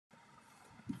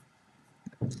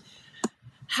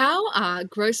How are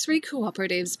grocery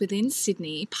cooperatives within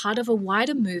Sydney part of a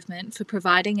wider movement for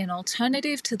providing an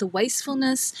alternative to the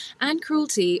wastefulness and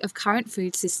cruelty of current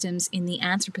food systems in the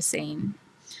Anthropocene?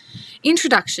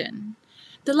 Introduction.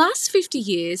 The last 50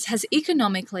 years has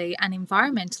economically and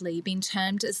environmentally been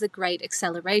termed as the Great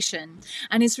Acceleration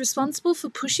and is responsible for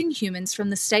pushing humans from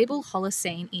the stable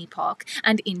Holocene epoch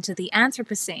and into the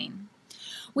Anthropocene.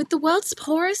 With the world's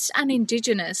poorest and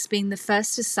Indigenous being the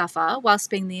first to suffer whilst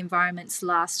being the environment's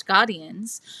last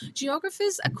guardians,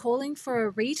 geographers are calling for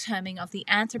a reterming of the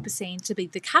Anthropocene to be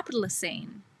the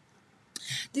Capitalocene.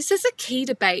 This is a key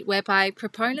debate whereby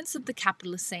proponents of the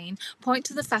Capitalocene point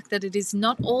to the fact that it is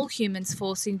not all humans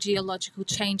forcing geological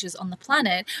changes on the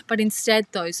planet, but instead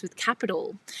those with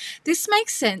capital. This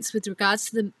makes sense with regards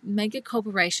to the mega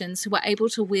corporations who are able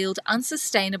to wield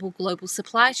unsustainable global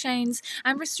supply chains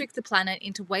and restrict the planet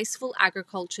into wasteful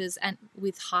agricultures and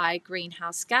with high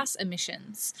greenhouse gas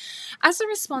emissions. As a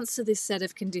response to this set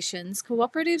of conditions,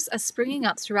 cooperatives are springing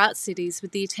up throughout cities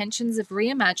with the intentions of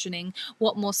reimagining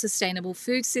what more sustainable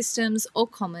food systems or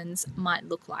commons might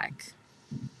look like.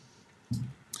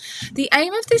 The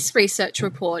aim of this research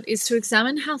report is to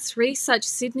examine how three such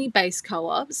Sydney-based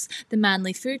co-ops, the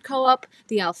Manly Food Co-op,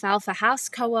 the Alfalfa House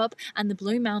Co-op, and the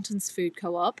Blue Mountains Food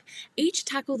Co-op, each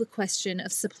tackle the question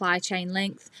of supply chain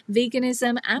length,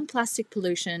 veganism, and plastic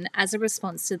pollution as a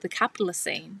response to the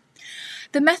Capitalocene.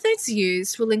 The methods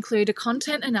used will include a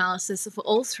content analysis of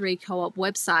all three co-op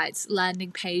websites,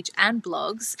 landing page and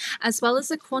blogs, as well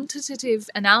as a quantitative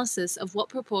analysis of what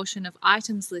proportion of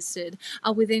items listed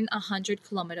are within a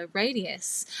 100-kilometre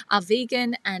radius, are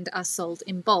vegan and are sold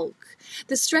in bulk.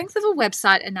 The strength of a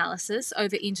website analysis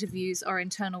over interviews or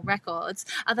internal records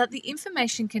are that the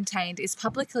information contained is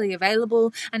publicly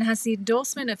available and has the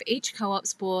endorsement of each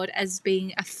co-op's board as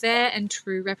being a fair and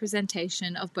true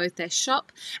representation of both their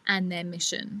shop and their mission.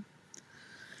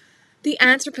 The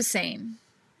Anthropocene.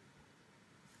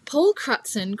 Paul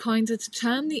Crutzen coined the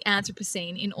term the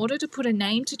Anthropocene in order to put a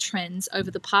name to trends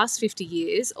over the past 50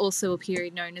 years, also a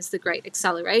period known as the Great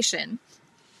Acceleration,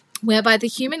 whereby the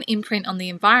human imprint on the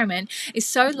environment is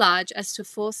so large as to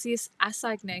force the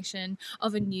assignation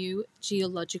of a new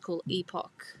geological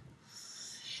epoch.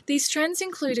 These trends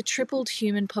include a tripled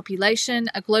human population,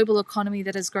 a global economy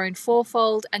that has grown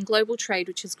fourfold, and global trade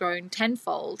which has grown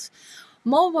tenfold.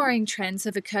 More worrying trends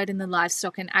have occurred in the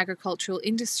livestock and agricultural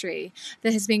industry.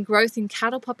 There has been growth in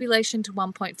cattle population to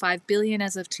 1.5 billion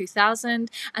as of 2000,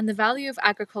 and the value of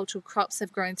agricultural crops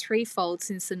have grown threefold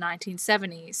since the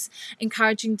 1970s,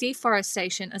 encouraging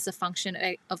deforestation as a function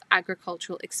of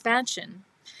agricultural expansion.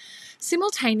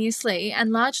 Simultaneously, and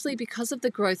largely because of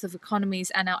the growth of economies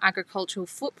and our agricultural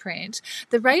footprint,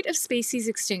 the rate of species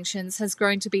extinctions has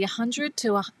grown to be 100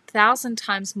 to 1,000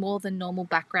 times more than normal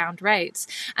background rates,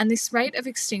 and this rate of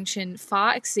extinction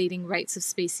far exceeding rates of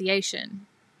speciation.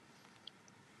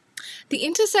 The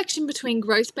intersection between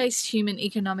growth-based human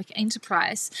economic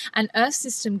enterprise and Earth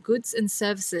system goods and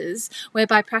services,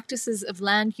 whereby practices of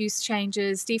land use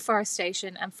changes,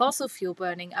 deforestation, and fossil fuel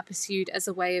burning are pursued as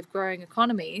a way of growing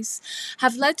economies,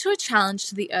 have led to a challenge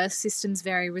to the Earth system's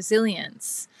very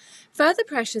resilience. Further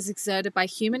pressures exerted by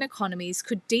human economies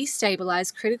could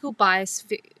destabilize critical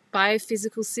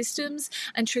biophysical systems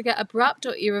and trigger abrupt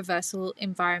or irreversible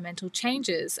environmental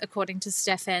changes, according to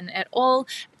Stefan et al.,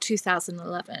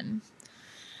 2011.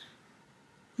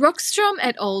 Rockstrom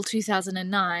et al.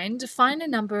 2009 define a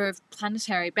number of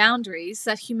planetary boundaries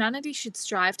that humanity should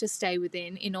strive to stay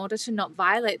within in order to not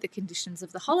violate the conditions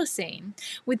of the Holocene,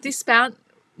 with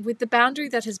the boundary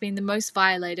that has been the most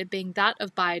violated being that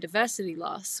of biodiversity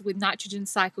loss, with nitrogen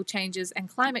cycle changes and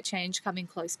climate change coming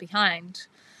close behind.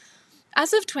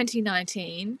 As of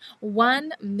 2019,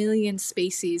 1 million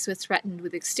species were threatened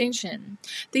with extinction.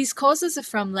 These causes are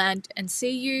from land and sea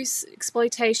use,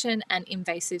 exploitation, and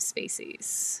invasive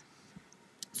species.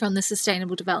 From the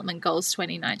Sustainable Development Goals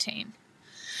 2019.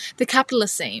 The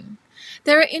Capitalocene.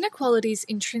 There are inequalities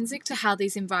intrinsic to how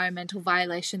these environmental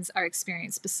violations are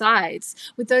experienced besides,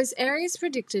 with those areas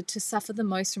predicted to suffer the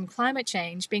most from climate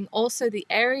change being also the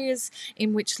areas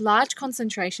in which large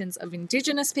concentrations of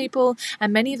Indigenous people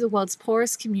and many of the world's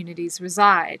poorest communities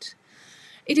reside.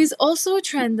 It is also a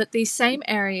trend that these same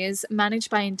areas managed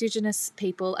by Indigenous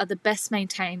people are the best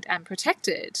maintained and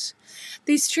protected.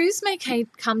 These truths may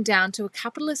come down to a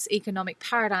capitalist economic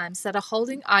paradigms that are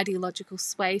holding ideological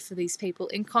sway for these people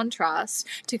in contrast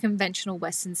to conventional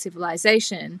Western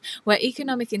civilization, where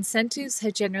economic incentives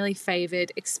have generally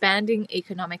favoured expanding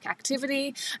economic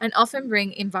activity and often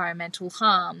bring environmental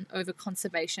harm over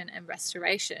conservation and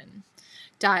restoration.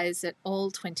 Dyers et al.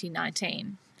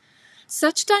 2019.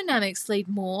 Such dynamics lead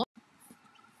more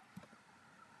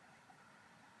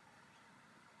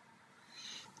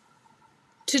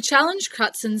To challenge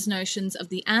Crutzen's notions of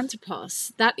the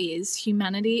anthropos, that is,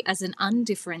 humanity as an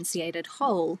undifferentiated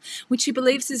whole, which he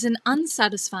believes is an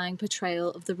unsatisfying portrayal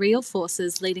of the real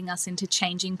forces leading us into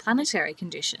changing planetary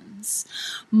conditions.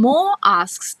 Moore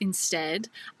asks instead,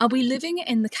 are we living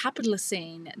in the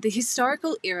Capitalocene, the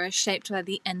historical era shaped by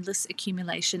the endless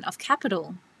accumulation of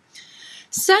capital?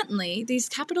 Certainly, these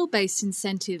capital-based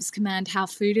incentives command how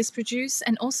food is produced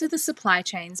and also the supply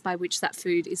chains by which that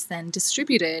food is then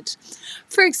distributed.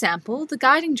 For example, the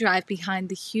guiding drive behind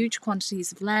the huge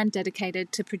quantities of land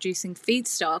dedicated to producing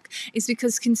feedstock is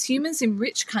because consumers in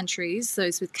rich countries,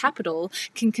 those with capital,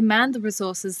 can command the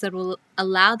resources that will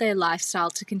allow their lifestyle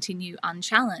to continue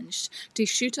unchallenged. De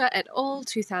Schutter et al.,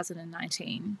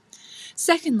 2019.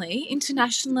 Secondly,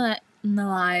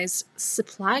 internationalized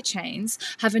supply chains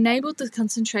have enabled the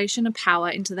concentration of power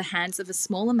into the hands of a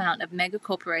small amount of mega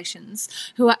corporations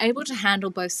who are able to handle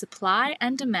both supply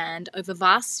and demand over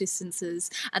vast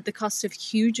distances at the cost of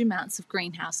huge amounts of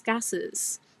greenhouse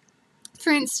gases.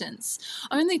 For instance,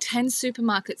 only 10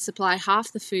 supermarkets supply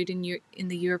half the food in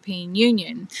the European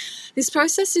Union. This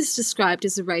process is described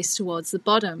as a race towards the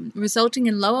bottom, resulting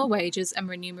in lower wages and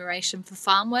remuneration for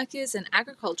farm workers and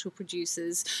agricultural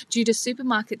producers due to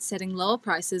supermarkets setting lower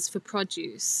prices for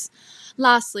produce.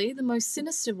 Lastly, the most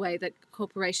sinister way that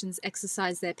corporations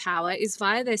exercise their power is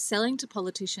via their selling to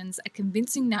politicians a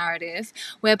convincing narrative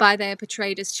whereby they are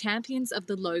portrayed as champions of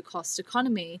the low-cost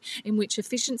economy, in which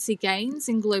efficiency gains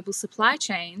in global supply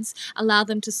chains allow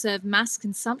them to serve mass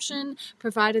consumption,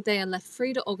 provided they are left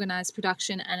free to organize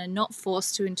production and are not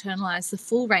forced to internalize the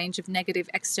full range of negative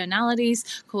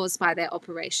externalities caused by their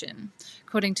operation,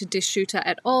 according to De Schutter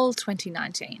et al.,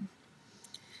 2019.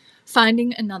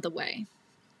 Finding another way.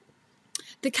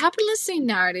 The Capitalocene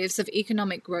narratives of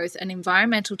economic growth and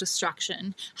environmental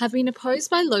destruction have been opposed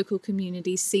by local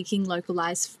communities seeking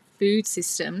localized food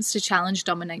systems to challenge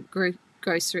dominant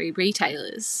grocery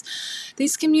retailers.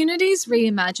 These communities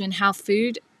reimagine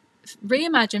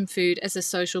food as a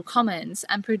social commons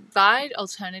and provide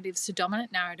alternatives to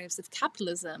dominant narratives of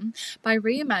capitalism by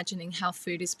reimagining how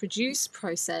food is produced,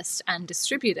 processed, and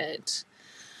distributed.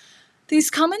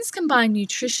 These commons combine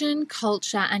nutrition,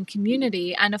 culture, and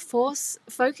community and are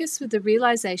focused with the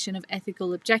realization of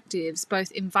ethical objectives,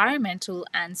 both environmental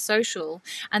and social,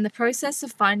 and the process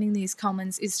of finding these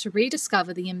commons is to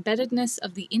rediscover the embeddedness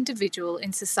of the individual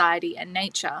in society and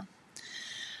nature.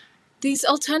 These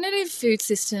alternative food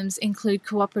systems include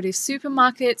cooperative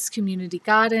supermarkets, community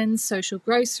gardens, social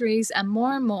groceries, and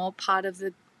more part of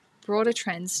the broader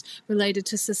trends related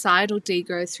to societal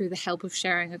degrowth through the help of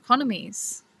sharing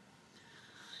economies.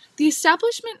 The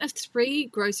establishment of 3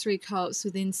 grocery co-ops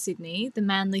within Sydney, the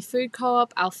Manly Food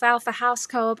Co-op, Alfalfa House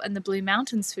Co-op, and the Blue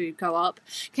Mountains Food Co-op,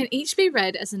 can each be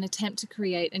read as an attempt to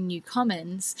create a new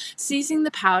commons, seizing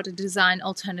the power to design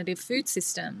alternative food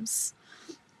systems.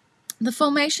 The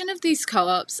formation of these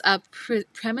co-ops are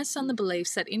premised on the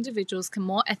beliefs that individuals can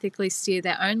more ethically steer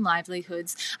their own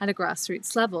livelihoods at a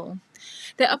grassroots level.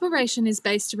 Their operation is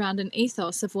based around an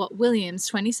ethos of what Williams,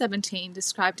 2017,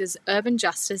 described as urban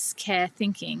justice care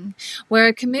thinking, where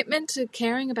a commitment to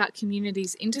caring about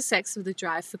communities intersects with a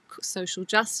drive for social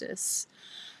justice.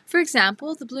 For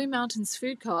example, the Blue Mountains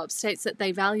Food Co-op states that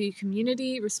they value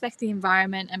community, respect the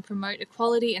environment, and promote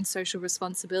equality and social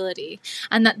responsibility,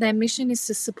 and that their mission is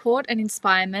to support and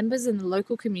inspire members in the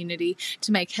local community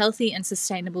to make healthy and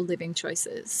sustainable living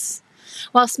choices.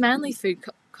 Whilst Manly Food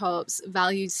Co-op's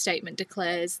values statement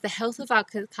declares, the health of our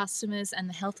customers and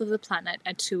the health of the planet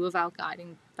are 2 of our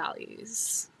guiding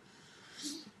values.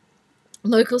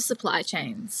 Local supply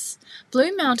chains.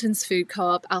 Blue Mountains Food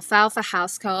Co-op, Alfalfa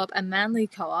House Co-op, and Manly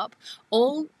Co-op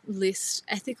all list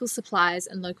ethical suppliers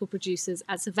and local producers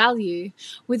as a value,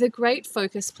 with a great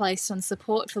focus placed on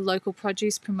support for local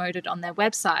produce promoted on their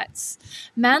websites.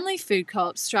 Manly Food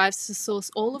Co-op strives to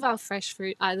source all of our fresh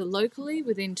fruit either locally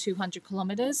within 200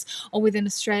 kilometres or within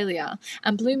Australia,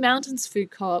 and Blue Mountains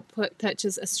Food Co-op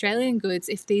purchase Australian goods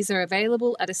if these are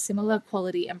available at a similar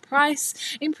quality and price,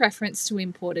 in preference to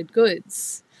imported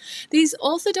goods. These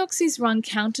orthodoxies run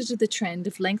counter to the trend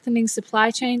of lengthening supply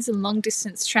chains and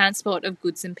long-distance transport of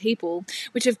goods and people,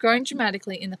 which have grown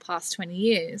dramatically in the past 20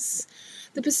 years.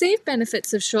 The perceived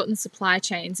benefits of shortened supply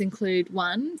chains include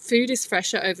 1. Food is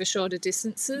fresher over shorter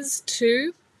distances.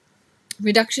 2.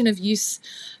 Reduction of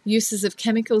uses of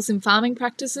chemicals in farming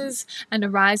practices and a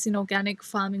rise in organic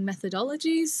farming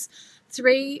methodologies.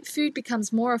 3. Food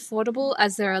becomes more affordable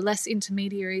as there are less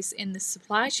intermediaries in the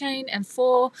supply chain. And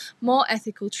 4. More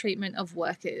ethical treatment of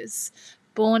workers.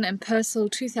 Bourne and Purcell,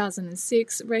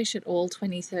 2006, Raish et al.,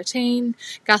 2013,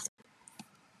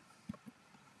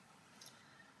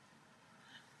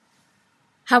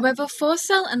 However,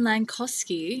 Forsell and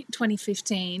Lankowski,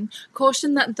 2015,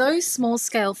 cautioned that though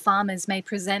small-scale farmers may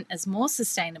present as more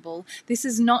sustainable, this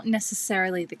is not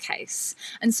necessarily the case,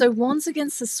 and so warns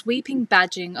against the sweeping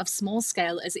badging of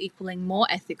small-scale as equaling more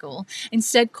ethical,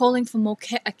 instead calling for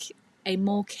a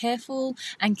more careful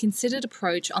and considered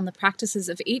approach on the practices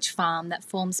of each farm that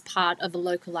forms part of a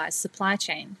localised supply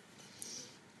chain.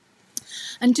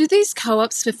 And do these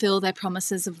co-ops fulfill their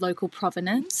promises of local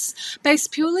provenance?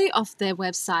 Based purely off their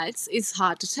websites is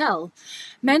hard to tell.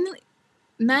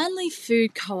 Manly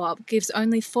Food Co-op gives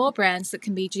only 4 brands that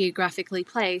can be geographically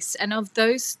placed, and of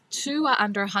those, 2 are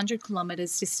under 100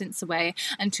 kilometres distance away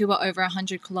and 2 are over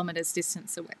 100 kilometres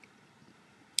distance away.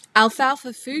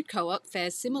 Alfalfa Food Co-op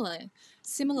fares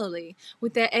similarly,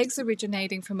 with their eggs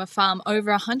originating from a farm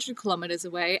over 100 kilometres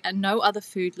away and no other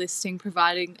food listing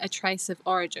providing a trace of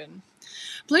origin.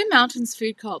 Blue Mountains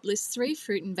Food Co-op lists 3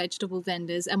 fruit and vegetable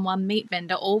vendors and 1 meat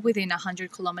vendor, all within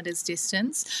 100 kilometres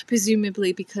distance,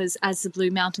 presumably because as the Blue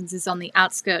Mountains is on the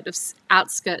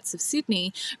outskirts of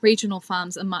Sydney, regional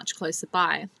farms are much closer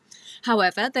by.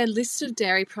 However, their list of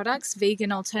dairy products,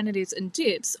 vegan alternatives and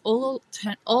dips all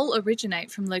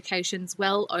originate from locations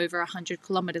well over 100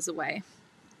 kilometres away.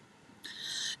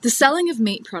 The selling of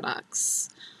meat products.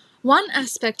 One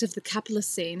aspect of the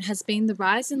capitalist scene has been the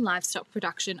rise in livestock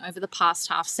production over the past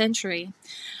half-century.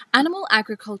 Animal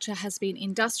agriculture has been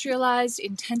industrialised,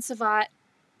 intensified,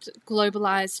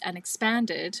 globalised and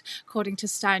expanded, according to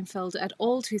Steinfeld et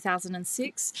al.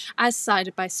 2006, as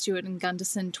cited by Stewart and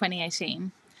Gunderson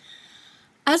 2018.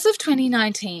 As of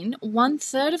 2019,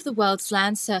 1/3 of the world's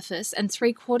land surface and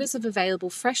 3/4 of available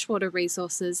freshwater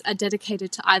resources are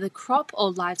dedicated to either crop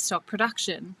or livestock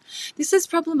production. This is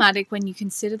problematic when you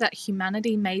consider that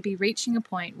humanity may be reaching a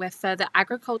point where further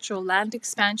agricultural land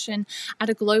expansion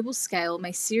at a global scale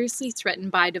may seriously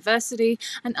threaten biodiversity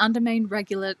and undermine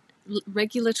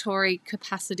regulatory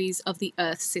capacities of the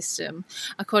Earth system,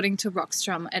 according to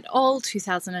Rockstrom et al.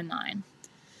 2009.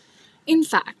 In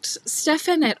fact,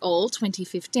 Stephan et al.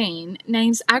 2015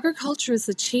 names agriculture as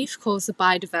the chief cause of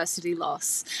biodiversity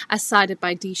loss, as cited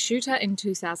by D. Shooter in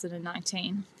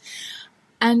 2019.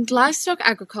 And livestock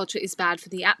agriculture is bad for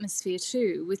the atmosphere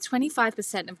too, with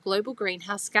 25% of global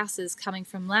greenhouse gases coming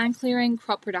from land clearing,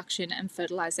 crop production and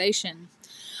fertilisation.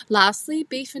 Lastly,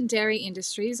 beef and dairy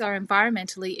industries are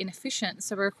environmentally inefficient,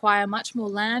 so require much more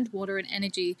land, water and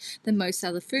energy than most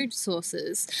other food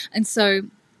sources, and so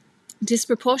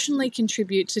disproportionately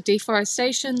contribute to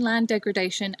deforestation, land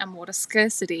degradation and water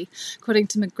scarcity, according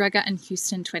to McGregor and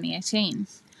Houston 2018.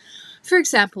 For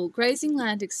example, grazing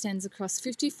land extends across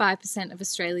 55% of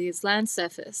Australia's land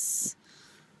surface.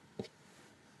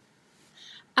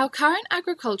 Our current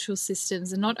agricultural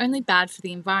systems are not only bad for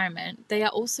the environment, they are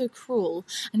also cruel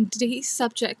and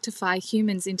de-subjectify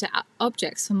humans into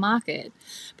objects for market.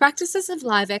 Practices of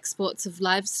live exports of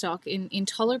livestock in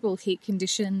intolerable heat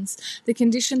conditions, the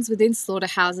conditions within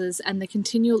slaughterhouses, and the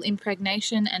continual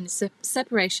impregnation and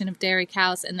separation of dairy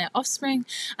cows and their offspring,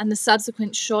 and the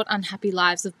subsequent short, unhappy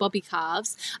lives of bobby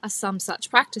calves are some such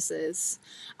practices.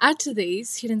 Add to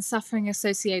these hidden suffering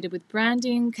associated with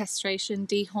branding, castration,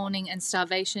 dehorning, and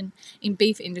starvation in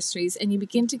beef industries, and you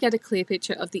begin to get a clear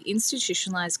picture of the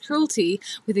institutionalized cruelty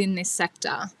within this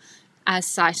sector, as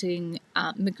citing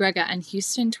McGregor and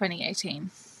Houston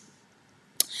 2018.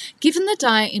 Given the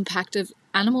dire impact of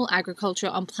animal agriculture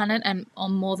on planet and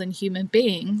on more than human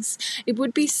beings, it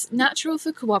would be natural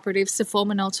for cooperatives to form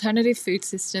an alternative food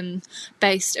system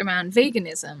based around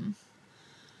veganism.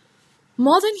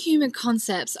 More than human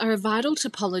concepts are a vital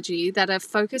topology that are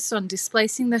focused on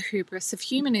displacing the hubris of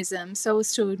humanism so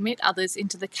as to admit others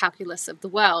into the calculus of the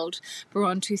world,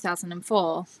 Braun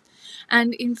 2004.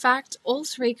 And in fact, all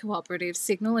 3 cooperatives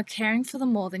signal a caring for the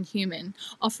more than human,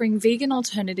 offering vegan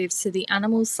alternatives to the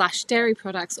animal/dairy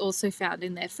products also found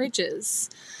in their fridges.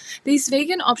 These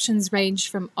vegan options range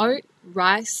from oat,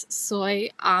 rice,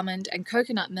 soy, almond and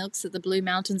coconut milks at the Blue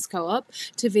Mountains Co-op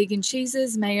to vegan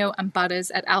cheeses, mayo and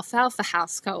butters at Alfalfa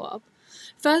House Co-op.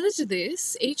 Further to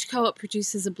this, each co-op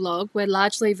produces a blog where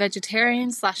largely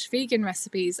vegetarian/vegan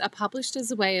recipes are published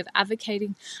as a way of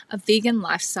advocating a vegan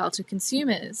lifestyle to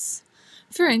consumers.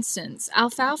 For instance,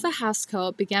 Alfalfa House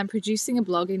Co-op began producing a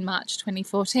blog in March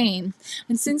 2014,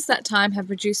 and since that time have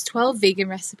produced 12 vegan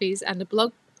recipes and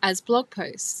blog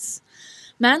posts.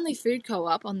 Manly Food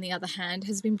Co-op, on the other hand,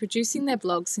 has been producing their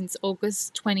blog since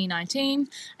August 2019,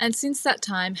 and since that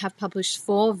time have published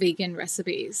 4 vegan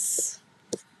recipes.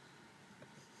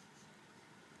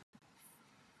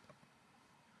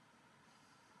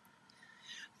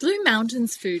 Blue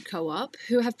Mountains Food Co-op,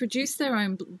 who have produced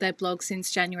their blog since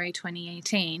January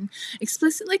 2018,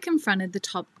 explicitly confronted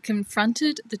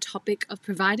the topic of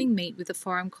providing meat with a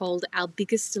forum called Our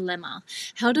Biggest Dilemma,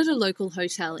 held at a local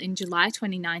hotel in July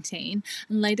 2019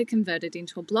 and later converted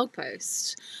into a blog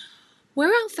post.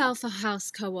 Were Alfalfa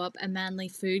House Co-op and Manly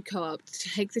Food Co-op to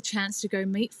take the chance to go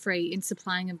meat-free in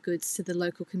supplying of goods to the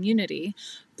local community,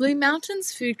 Blue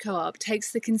Mountains Food Co-op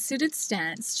takes the considered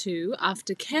stance to,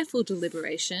 after careful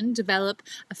deliberation, develop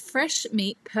a fresh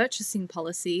meat purchasing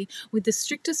policy with the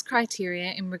strictest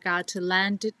criteria in regard to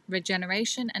land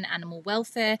regeneration and animal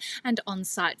welfare and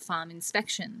on-site farm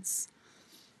inspections.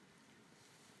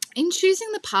 In choosing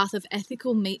the path of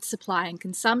ethical meat supply and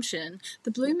consumption,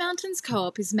 the Blue Mountains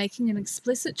Co-op is making an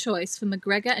explicit choice for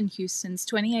McGregor and Houston's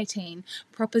 2018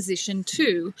 Proposition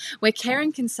 2, where care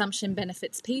and consumption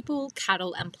benefits people,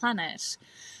 cattle, and planet.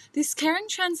 This caring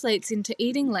translates into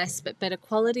eating less but better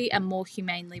quality and more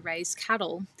humanely raised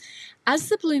cattle. As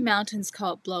the Blue Mountains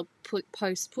Co-op blog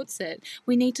post puts it,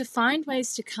 we need to find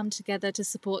ways to come together to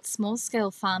support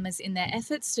small-scale farmers in their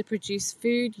efforts to produce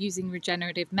food using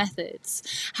regenerative methods.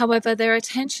 However, there are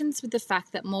tensions with the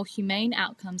fact that more humane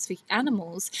outcomes for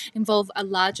animals involve a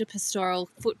larger pastoral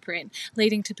footprint,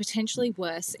 leading to potentially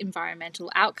worse environmental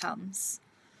outcomes.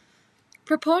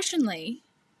 Proportionally,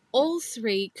 all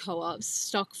three co-ops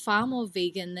stock far more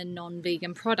vegan than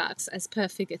non-vegan products, as per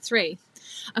Figure 3.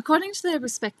 According to their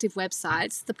respective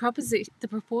websites, the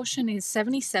proportion is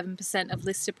 77% of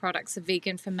listed products are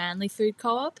vegan for Manly Food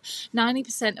Co-op,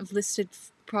 90% of listed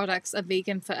products are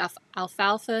vegan for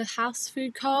Alfalfa House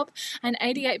Food Co-op, and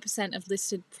 88% of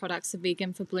listed products are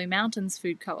vegan for Blue Mountains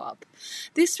Food Co-op.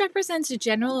 This represents a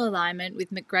general alignment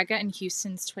with McGregor and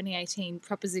Houston's 2018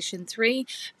 Proposition 3,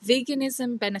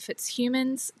 Veganism Benefits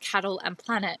Humans, Cattle and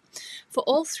Planet, for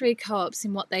all three co-ops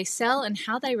in what they sell and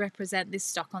how they represent this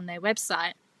stock on their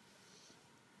website.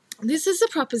 This is a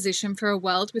proposition for a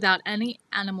world without any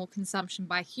animal consumption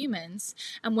by humans,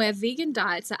 and where vegan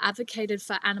diets are advocated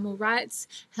for animal rights,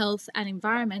 health, and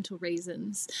environmental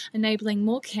reasons, enabling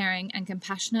more caring and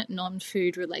compassionate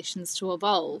non-food relations to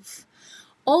evolve.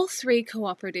 All three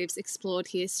cooperatives explored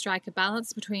here strike a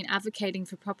balance between advocating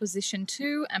for Proposition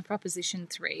 2 and Proposition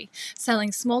 3,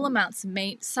 selling small amounts of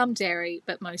meat, some dairy,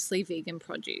 but mostly vegan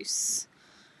produce.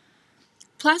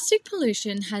 Plastic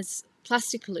pollution has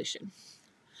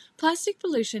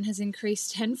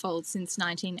increased tenfold since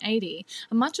 1980,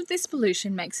 and much of this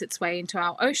pollution makes its way into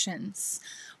our oceans.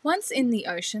 Once in the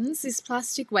oceans, this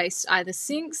plastic waste either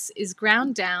sinks, is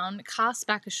ground down, cast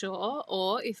back ashore,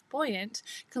 or, if buoyant,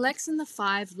 collects in the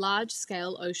 5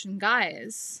 large-scale ocean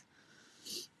gyres.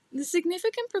 The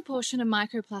significant proportion of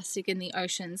microplastic in the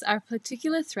oceans are a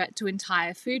particular threat to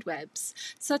entire food webs.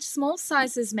 Such small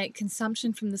sizes make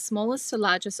consumption from the smallest to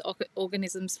largest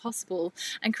organisms possible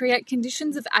and create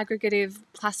conditions of aggregative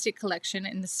plastic collection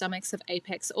in the stomachs of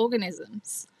apex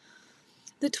organisms.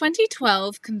 The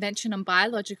 2012 Convention on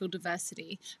Biological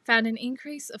Diversity found an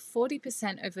increase of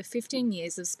 40% over 15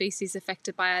 years of species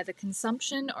affected by either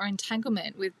consumption or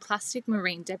entanglement with plastic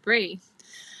marine debris.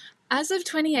 As of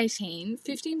 2018,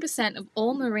 15% of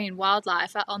all marine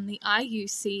wildlife are on the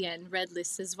IUCN Red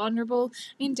List as vulnerable,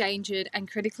 endangered, and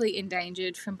critically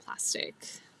endangered from plastic,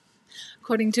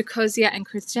 according to Kozia and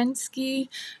Krzyzewski,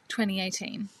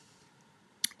 2018.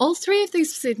 All three of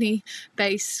these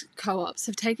Sydney-based co-ops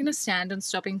have taken a stand on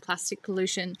stopping plastic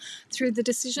pollution through the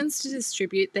decisions to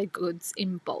distribute their goods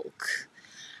in bulk.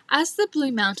 As the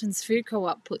Blue Mountains Food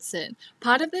Co-op puts it,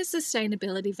 part of their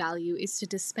sustainability value is to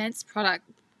dispense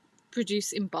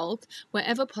produce in bulk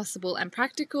wherever possible and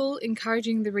practical,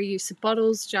 encouraging the reuse of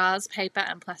bottles, jars, paper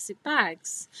and plastic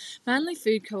bags. Manly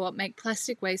Food Co-op make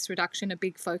plastic waste reduction a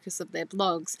big focus of their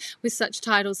blogs, with such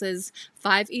titles as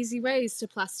 5 Easy Ways to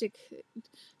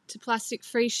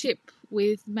Plastic-Free Ship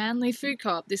with Manly Food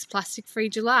Co-op this plastic-free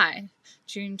July,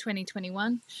 June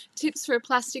 2021. Tips for a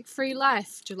plastic-free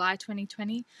life, July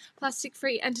 2020.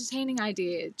 Plastic-free entertaining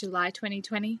idea, July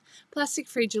 2020.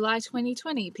 Plastic-free July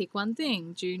 2020, pick one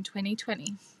thing, June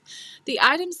 2020. The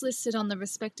items listed on the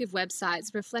respective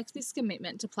websites reflect this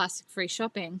commitment to plastic-free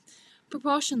shopping.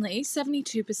 Proportionally,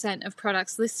 72% of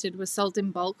products listed were sold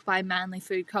in bulk by Manly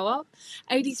Food Co-op,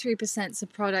 83%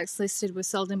 of products listed were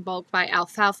sold in bulk by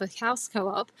Alfalfa House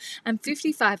Co-op, and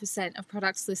 55% of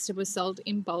products listed were sold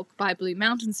in bulk by Blue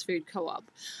Mountains Food Co-op,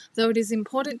 though it is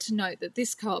important to note that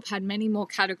this co-op had many more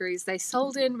categories they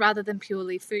sold in rather than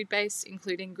purely food-based,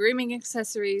 including grooming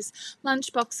accessories,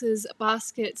 lunchboxes,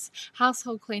 baskets,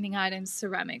 household cleaning items,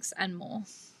 ceramics, and more.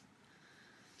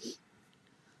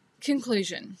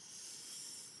 Conclusion.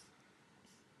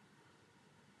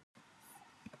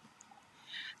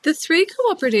 The three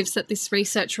cooperatives that this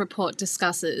research report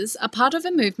discusses are part of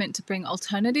a movement to bring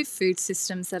alternative food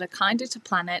systems that are kinder to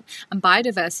planet and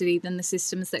biodiversity than the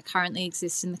systems that currently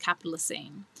exist in the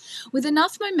Capitalocene. With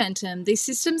enough momentum, these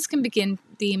systems can begin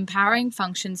the empowering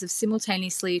functions of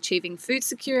simultaneously achieving food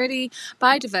security,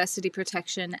 biodiversity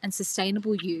protection, and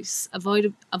sustainable use,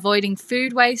 avoiding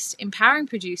food waste, empowering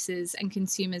producers and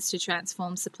consumers to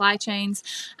transform supply chains,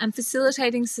 and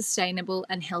facilitating sustainable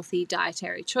and healthy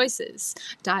dietary choices.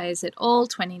 Dyers et al.,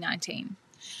 2019.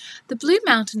 The Blue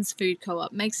Mountains Food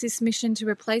Co-op makes this mission to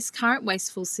replace current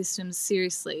wasteful systems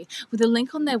seriously, with a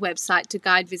link on their website to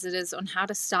guide visitors on how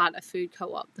to start a food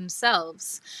co-op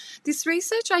themselves. This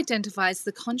research identifies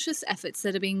the conscious efforts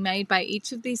that are being made by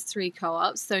each of these three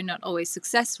co-ops, though not always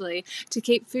successfully, to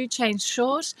keep food chains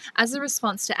short as a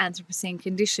response to Anthropocene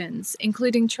conditions,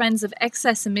 including trends of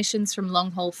excess emissions from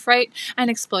long-haul freight and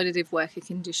exploitative worker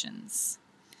conditions.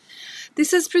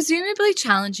 This is presumably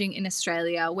challenging in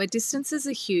Australia, where distances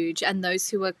are huge and those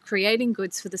who are creating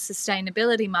goods for the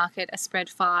sustainability market are spread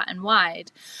far and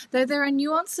wide. Though there are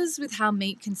nuances with how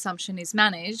meat consumption is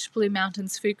managed, Blue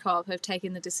Mountains Food Co-op have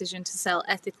taken the decision to sell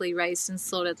ethically raised and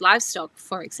slaughtered livestock,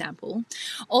 for example.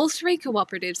 All three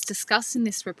cooperatives discussed in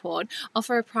this report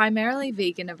offer a primarily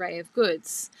vegan array of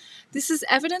goods. This is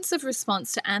evidence of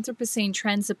response to Anthropocene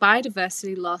trends of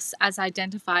biodiversity loss as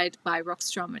identified by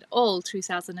Rockstrom et al.,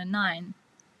 2009.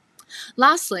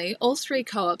 Lastly, all three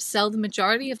co-ops sell the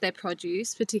majority of their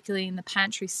produce, particularly in the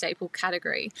pantry staple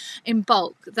category, in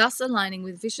bulk, thus aligning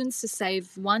with visions to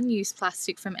save one-use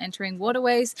plastic from entering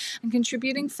waterways and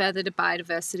contributing further to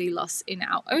biodiversity loss in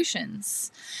our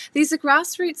oceans. These are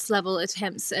grassroots-level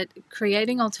attempts at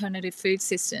creating alternative food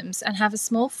systems and have a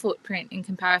small footprint in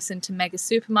comparison to mega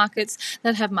supermarkets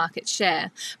that have market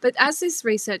share. But as this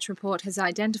research report has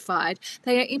identified,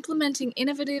 they are implementing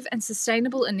innovative and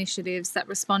sustainable initiatives that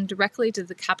respond directly to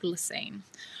the Capitalocene.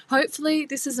 Hopefully,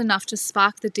 this is enough to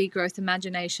spark the degrowth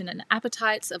imagination and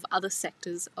appetites of other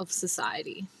sectors of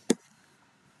society.